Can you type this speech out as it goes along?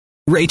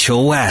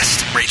Rachael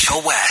West.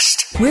 Rachael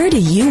West. Where do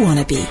you want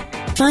to be?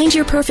 Find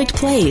your perfect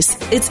place.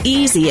 It's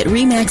easy at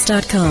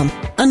RE/MAX.com.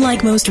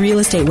 Unlike most real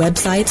estate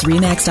websites,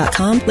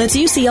 RE/MAX.com lets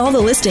you see all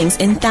the listings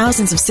in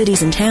thousands of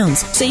cities and towns,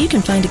 so you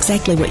can find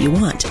exactly what you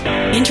want.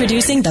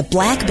 Introducing the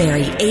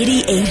BlackBerry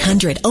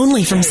 8800,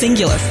 only from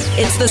Singular.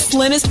 It's the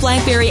slimmest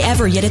BlackBerry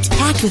ever, yet it's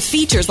packed with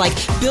features like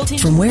built-in...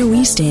 From where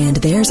we stand,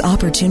 there's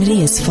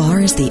opportunity as far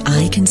as the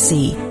eye can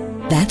see.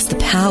 That's the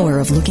power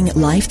of looking at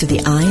life through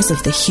the eyes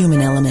of the human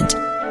element.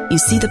 You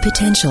see the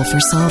potential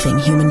for solving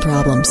human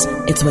problems.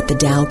 It's what the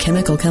Dow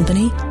Chemical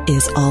Company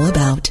is all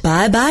about.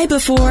 Bye-bye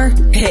before.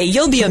 Hey,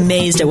 you'll be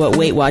amazed at what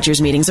Weight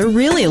Watchers meetings are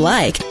really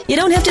like. You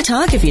don't have to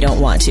talk if you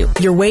don't want to.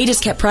 Your weight is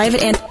kept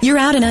private and you're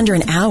out in under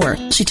an hour.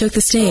 She took the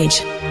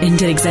stage and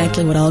did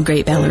exactly what all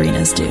great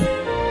ballerinas do.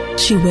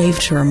 She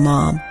waved to her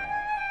mom.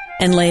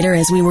 And later,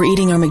 as we were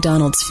eating our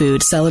McDonald's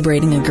food,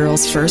 celebrating a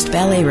girl's first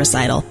ballet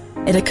recital,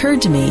 it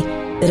occurred to me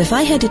that if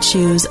I had to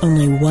choose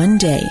only one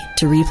day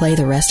to replay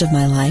the rest of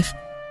my life,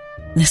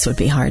 this would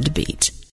be hard to beat.